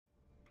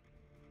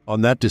On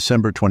that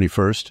December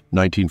 21st,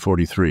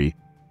 1943,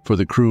 for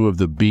the crew of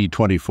the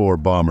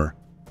B-24 bomber,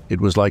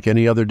 it was like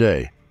any other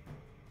day.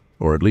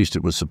 Or at least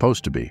it was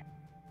supposed to be.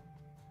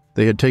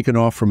 They had taken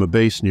off from a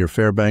base near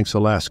Fairbanks,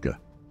 Alaska.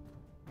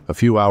 A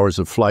few hours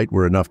of flight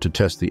were enough to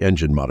test the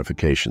engine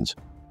modifications.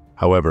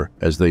 However,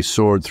 as they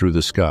soared through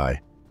the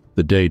sky,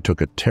 the day took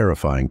a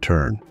terrifying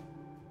turn.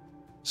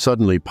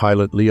 Suddenly,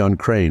 pilot Leon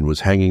Crane was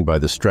hanging by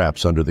the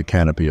straps under the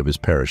canopy of his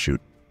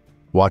parachute,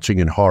 watching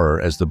in horror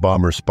as the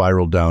bomber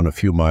spiraled down a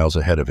few miles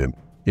ahead of him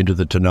into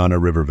the Tanana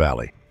River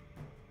valley.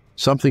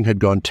 Something had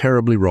gone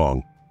terribly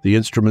wrong, the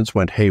instruments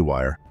went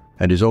haywire,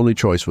 and his only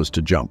choice was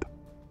to jump.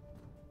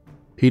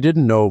 He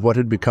didn't know what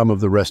had become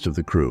of the rest of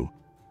the crew.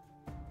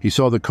 He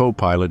saw the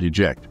co-pilot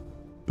eject,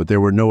 but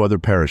there were no other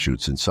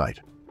parachutes in sight.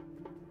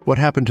 What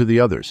happened to the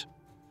others?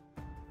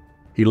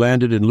 He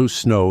landed in loose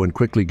snow and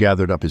quickly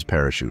gathered up his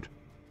parachute.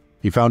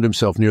 He found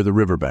himself near the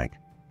riverbank.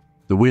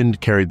 The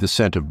wind carried the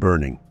scent of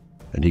burning,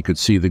 and he could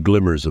see the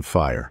glimmers of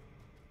fire.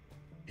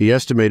 He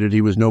estimated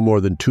he was no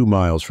more than 2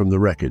 miles from the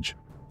wreckage.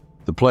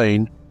 The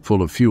plane,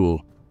 full of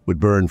fuel, would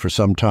burn for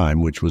some time,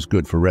 which was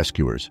good for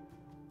rescuers.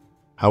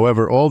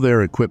 However, all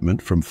their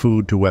equipment, from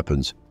food to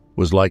weapons,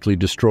 was likely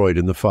destroyed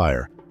in the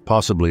fire,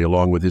 possibly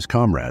along with his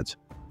comrades.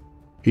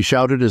 He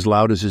shouted as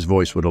loud as his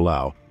voice would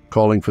allow,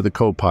 calling for the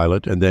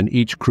co-pilot and then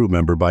each crew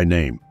member by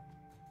name.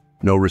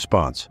 No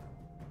response.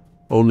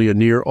 Only a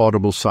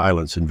near-audible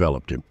silence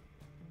enveloped him.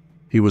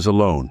 He was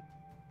alone.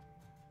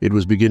 It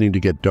was beginning to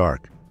get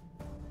dark.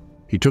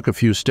 He took a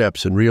few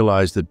steps and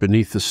realized that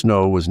beneath the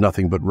snow was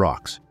nothing but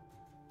rocks.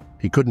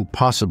 He couldn't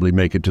possibly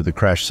make it to the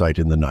crash site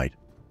in the night.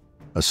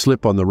 A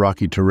slip on the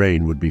rocky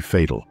terrain would be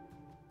fatal.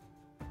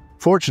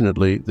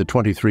 Fortunately, the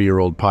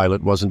 23-year-old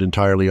pilot wasn't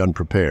entirely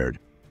unprepared.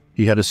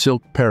 He had a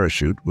silk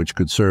parachute which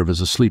could serve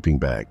as a sleeping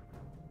bag.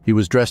 He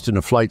was dressed in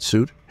a flight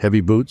suit,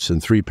 heavy boots,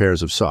 and 3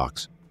 pairs of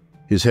socks.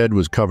 His head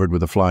was covered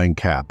with a flying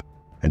cap,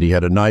 and he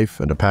had a knife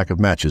and a pack of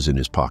matches in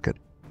his pocket.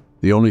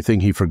 The only thing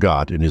he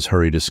forgot in his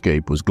hurried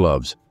escape was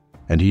gloves,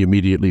 and he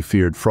immediately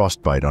feared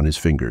frostbite on his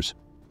fingers.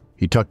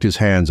 He tucked his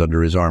hands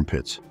under his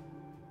armpits.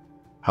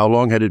 How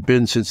long had it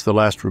been since the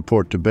last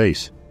report to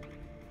base?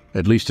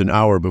 At least an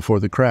hour before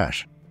the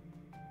crash.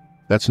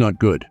 That's not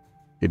good.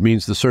 It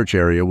means the search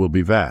area will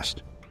be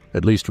vast,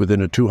 at least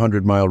within a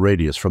 200-mile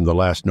radius from the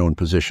last known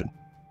position.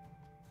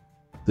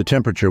 The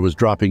temperature was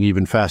dropping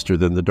even faster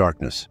than the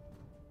darkness.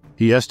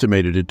 He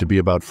estimated it to be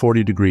about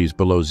 40 degrees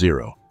below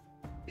zero.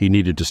 He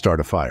needed to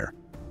start a fire.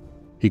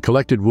 He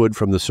collected wood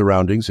from the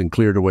surroundings and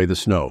cleared away the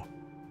snow.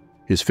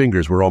 His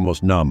fingers were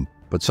almost numb,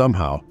 but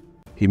somehow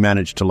he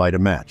managed to light a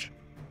match.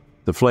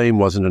 The flame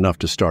wasn't enough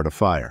to start a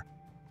fire.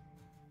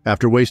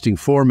 After wasting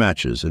 4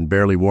 matches and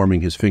barely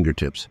warming his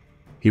fingertips,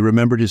 he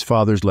remembered his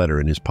father's letter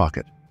in his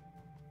pocket.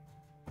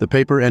 The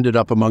paper ended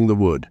up among the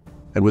wood,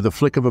 and with a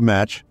flick of a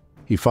match,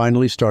 he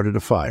finally started a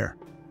fire.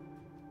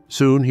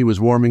 Soon he was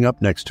warming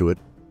up next to it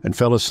and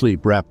fell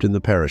asleep wrapped in the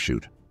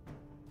parachute.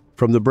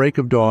 From the break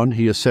of dawn,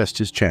 he assessed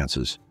his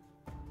chances.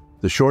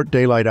 The short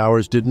daylight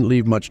hours didn't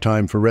leave much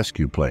time for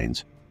rescue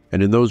planes,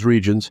 and in those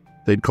regions,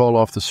 they'd call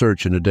off the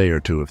search in a day or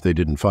two if they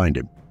didn't find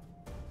him.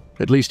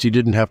 At least he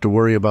didn't have to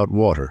worry about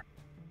water.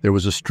 There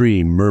was a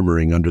stream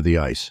murmuring under the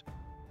ice.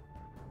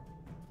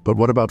 But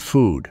what about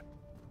food?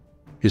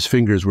 His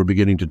fingers were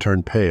beginning to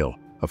turn pale,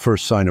 a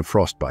first sign of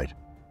frostbite.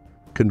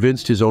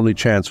 Convinced his only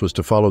chance was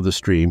to follow the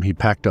stream, he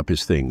packed up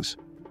his things.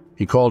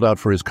 He called out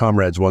for his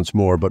comrades once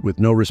more, but with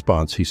no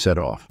response, he set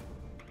off.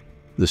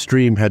 The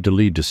stream had to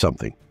lead to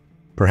something.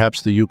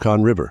 Perhaps the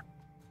Yukon River.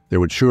 There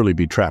would surely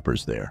be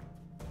trappers there.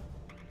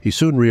 He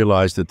soon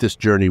realized that this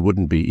journey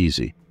wouldn't be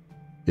easy.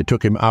 It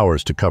took him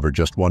hours to cover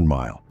just 1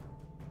 mile.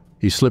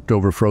 He slipped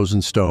over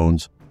frozen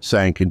stones,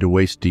 sank into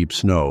waist-deep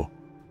snow,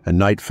 and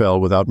night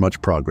fell without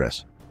much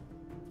progress.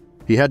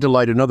 He had to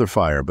light another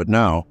fire, but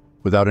now,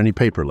 without any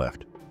paper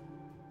left.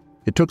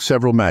 It took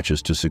several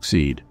matches to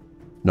succeed.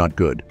 Not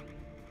good.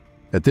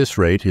 At this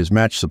rate, his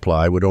match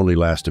supply would only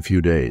last a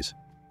few days.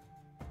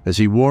 As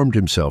he warmed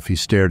himself, he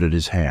stared at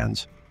his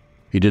hands.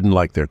 He didn't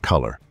like their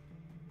color.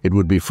 It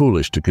would be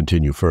foolish to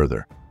continue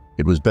further.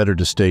 It was better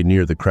to stay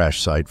near the crash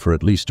site for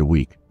at least a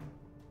week.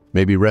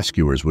 Maybe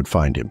rescuers would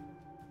find him.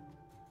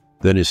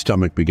 Then his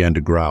stomach began to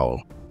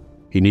growl.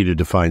 He needed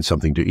to find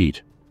something to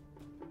eat.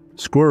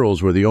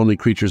 Squirrels were the only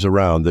creatures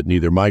around that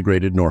neither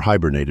migrated nor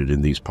hibernated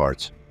in these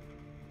parts.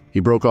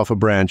 He broke off a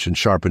branch and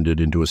sharpened it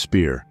into a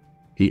spear.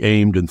 He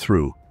aimed and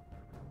threw.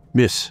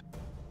 Miss.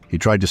 He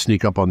tried to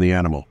sneak up on the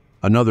animal.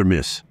 Another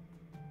miss.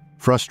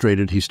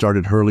 Frustrated, he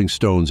started hurling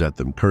stones at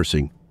them,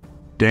 cursing,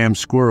 "Damn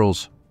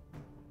squirrels!"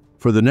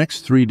 For the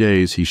next 3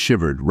 days, he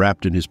shivered,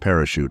 wrapped in his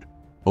parachute,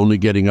 only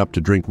getting up to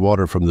drink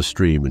water from the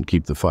stream and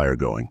keep the fire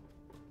going.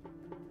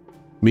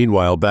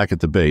 Meanwhile, back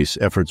at the base,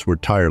 efforts were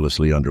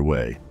tirelessly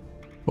underway.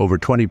 Over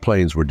 20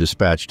 planes were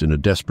dispatched in a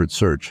desperate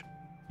search,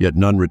 yet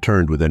none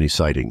returned with any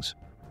sightings.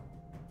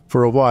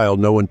 For a while,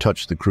 no one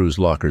touched the crew's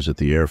lockers at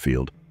the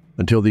airfield,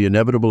 until the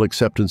inevitable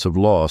acceptance of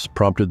loss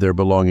prompted their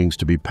belongings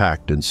to be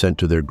packed and sent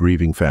to their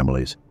grieving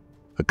families,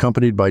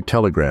 accompanied by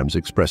telegrams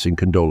expressing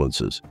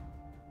condolences.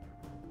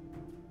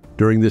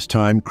 During this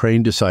time,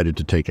 Crane decided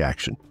to take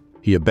action.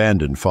 He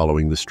abandoned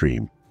following the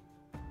stream.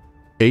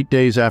 8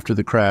 days after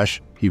the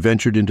crash, he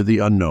ventured into the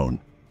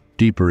unknown,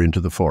 deeper into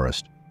the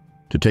forest.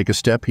 To take a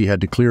step, he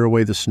had to clear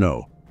away the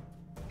snow.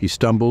 He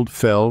stumbled,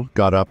 fell,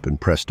 got up, and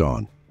pressed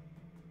on.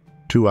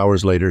 2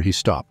 hours later, he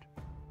stopped.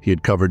 He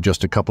had covered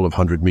just a couple of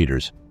 100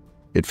 meters.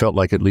 It felt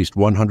like at least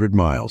 100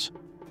 miles.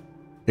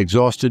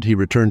 Exhausted, he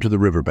returned to the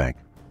riverbank.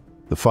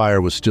 The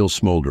fire was still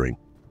smoldering.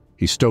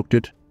 He stoked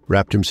it,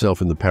 wrapped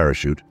himself in the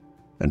parachute,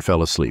 and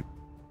fell asleep.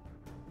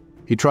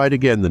 He tried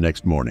again the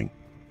next morning,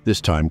 this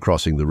time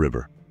crossing the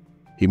river.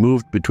 He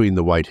moved between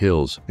the white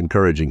hills,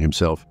 encouraging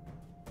himself.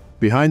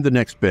 Behind the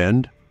next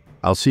bend,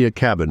 I'll see a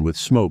cabin with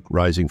smoke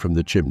rising from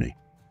the chimney.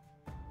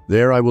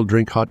 There I will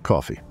drink hot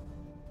coffee.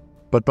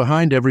 But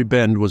behind every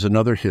bend was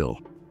another hill.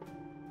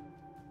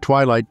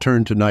 Twilight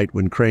turned to night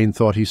when Crane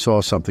thought he saw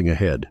something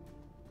ahead.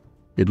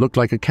 It looked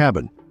like a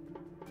cabin.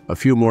 A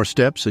few more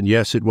steps, and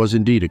yes, it was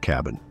indeed a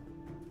cabin.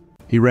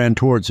 He ran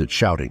towards it,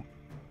 shouting.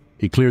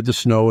 He cleared the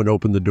snow and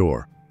opened the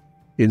door.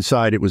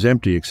 Inside, it was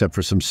empty except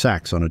for some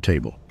sacks on a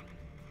table.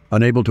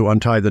 Unable to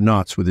untie the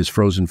knots with his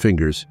frozen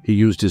fingers, he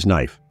used his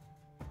knife.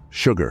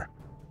 Sugar,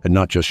 and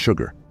not just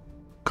sugar.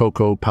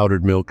 Cocoa,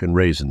 powdered milk, and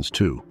raisins,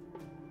 too.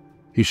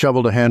 He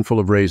shoveled a handful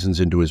of raisins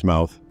into his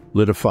mouth,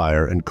 lit a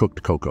fire, and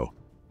cooked cocoa.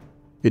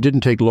 It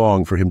didn't take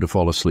long for him to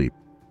fall asleep.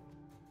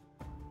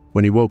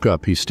 When he woke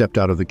up, he stepped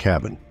out of the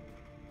cabin.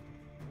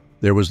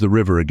 There was the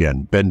river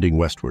again, bending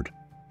westward.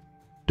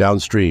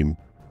 Downstream,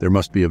 there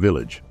must be a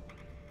village.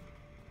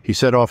 He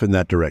set off in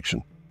that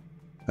direction.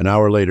 An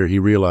hour later, he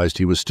realized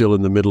he was still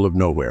in the middle of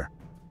nowhere.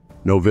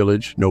 No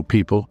village, no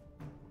people,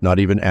 not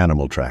even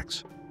animal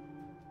tracks.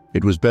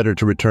 It was better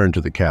to return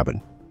to the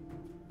cabin.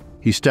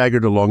 He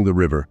staggered along the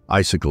river,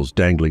 icicles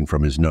dangling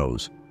from his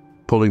nose.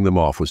 Pulling them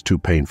off was too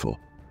painful.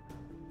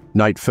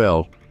 Night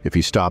fell. If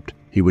he stopped,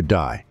 he would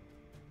die.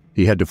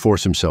 He had to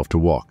force himself to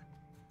walk.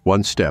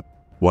 One step,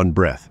 one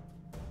breath.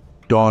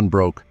 Dawn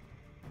broke,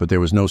 but there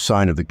was no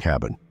sign of the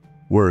cabin.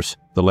 Worse,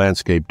 the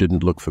landscape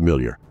didn't look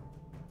familiar.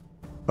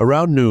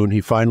 Around noon,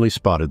 he finally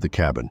spotted the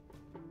cabin.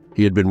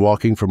 He had been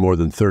walking for more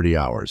than 30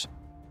 hours.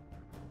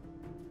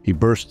 He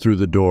burst through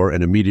the door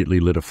and immediately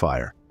lit a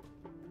fire.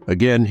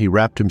 Again, he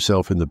wrapped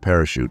himself in the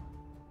parachute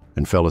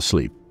and fell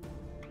asleep.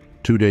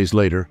 2 days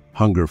later,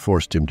 hunger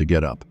forced him to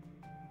get up.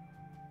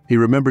 He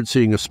remembered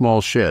seeing a small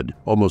shed,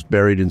 almost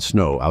buried in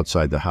snow,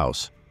 outside the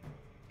house.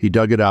 He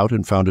dug it out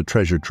and found a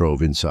treasure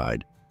trove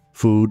inside.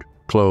 Food,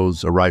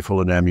 clothes, a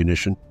rifle and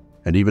ammunition,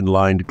 and even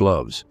lined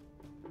gloves.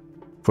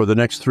 For the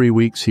next 3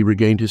 weeks, he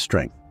regained his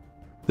strength.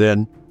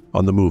 Then,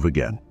 on the move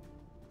again.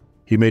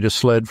 He made a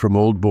sled from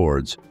old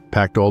boards,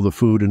 packed all the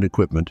food and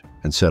equipment,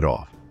 and set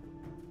off.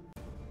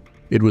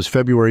 It was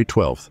February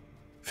 12th,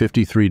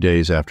 53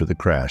 days after the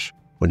crash,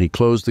 when he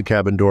closed the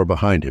cabin door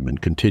behind him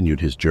and continued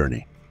his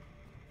journey.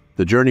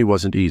 The journey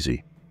wasn't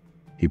easy.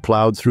 He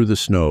plowed through the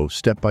snow,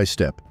 step by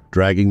step,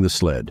 dragging the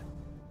sled.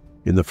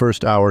 In the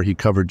first hour, he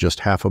covered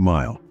just half a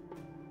mile.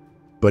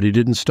 But he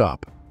didn't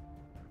stop.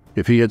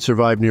 If he had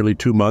survived nearly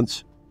 2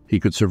 months, he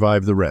could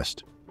survive the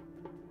rest.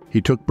 He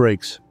took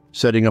breaks,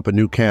 setting up a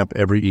new camp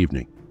every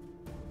evening.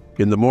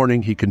 In the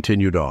morning, he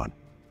continued on.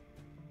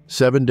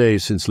 7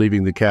 days since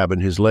leaving the cabin,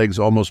 his legs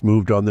almost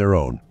moved on their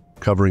own,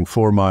 covering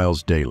 4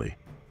 miles daily.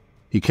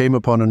 He came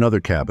upon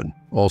another cabin,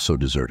 also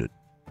deserted.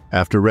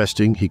 After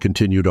resting, he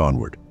continued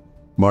onward.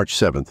 March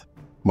 7th,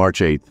 March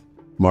 8th,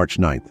 March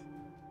 9th.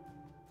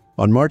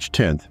 On March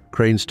 10th,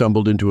 Crane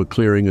stumbled into a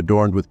clearing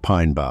adorned with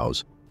pine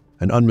boughs,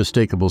 an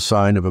unmistakable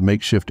sign of a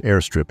makeshift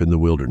airstrip in the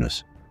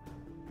wilderness.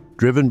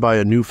 Driven by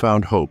a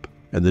newfound hope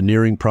and the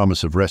nearing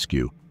promise of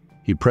rescue,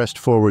 he pressed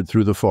forward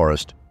through the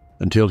forest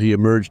until he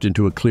emerged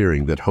into a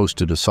clearing that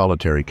hosted a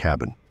solitary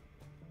cabin.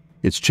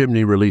 Its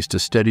chimney released a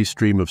steady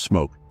stream of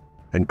smoke,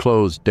 and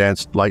clothes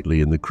danced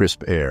lightly in the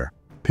crisp air,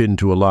 pinned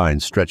to a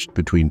line stretched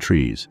between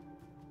trees.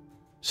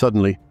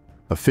 Suddenly,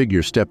 a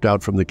figure stepped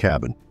out from the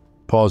cabin,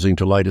 pausing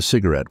to light a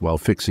cigarette while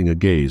fixing a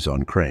gaze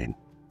on Crane.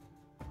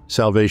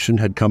 Salvation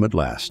had come at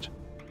last.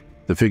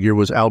 The figure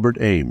was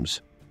Albert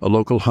Ames, a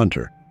local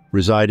hunter,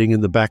 residing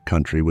in the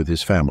backcountry with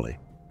his family.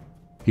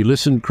 He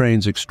listened to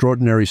Crane's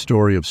extraordinary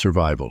story of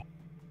survival.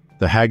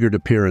 The haggard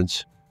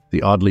appearance,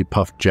 the oddly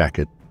puffed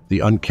jacket, the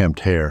unkempt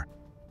hair.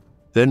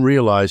 Then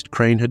realized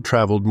Crane had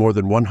traveled more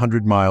than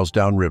 100 miles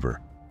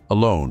downriver,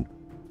 alone,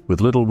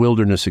 with little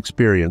wilderness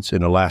experience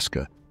in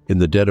Alaska in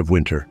the dead of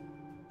winter,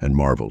 and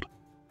marveled.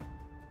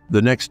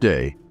 The next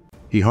day,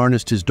 he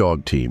harnessed his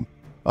dog team,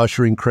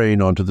 ushering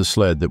Crane onto the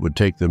sled that would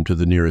take them to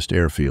the nearest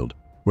airfield,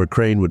 where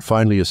Crane would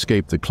finally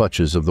escape the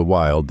clutches of the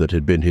wild that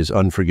had been his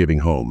unforgiving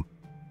home.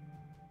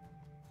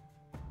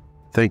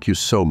 Thank you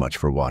so much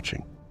for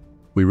watching.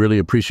 We really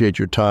appreciate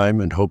your time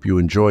and hope you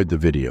enjoyed the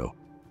video.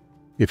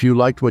 If you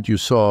liked what you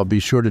saw, be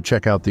sure to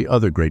check out the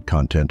other great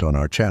content on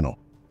our channel.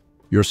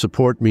 Your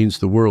support means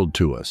the world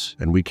to us,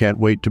 and we can't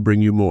wait to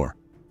bring you more.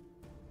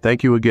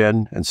 Thank you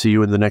again, and see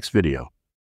you in the next video.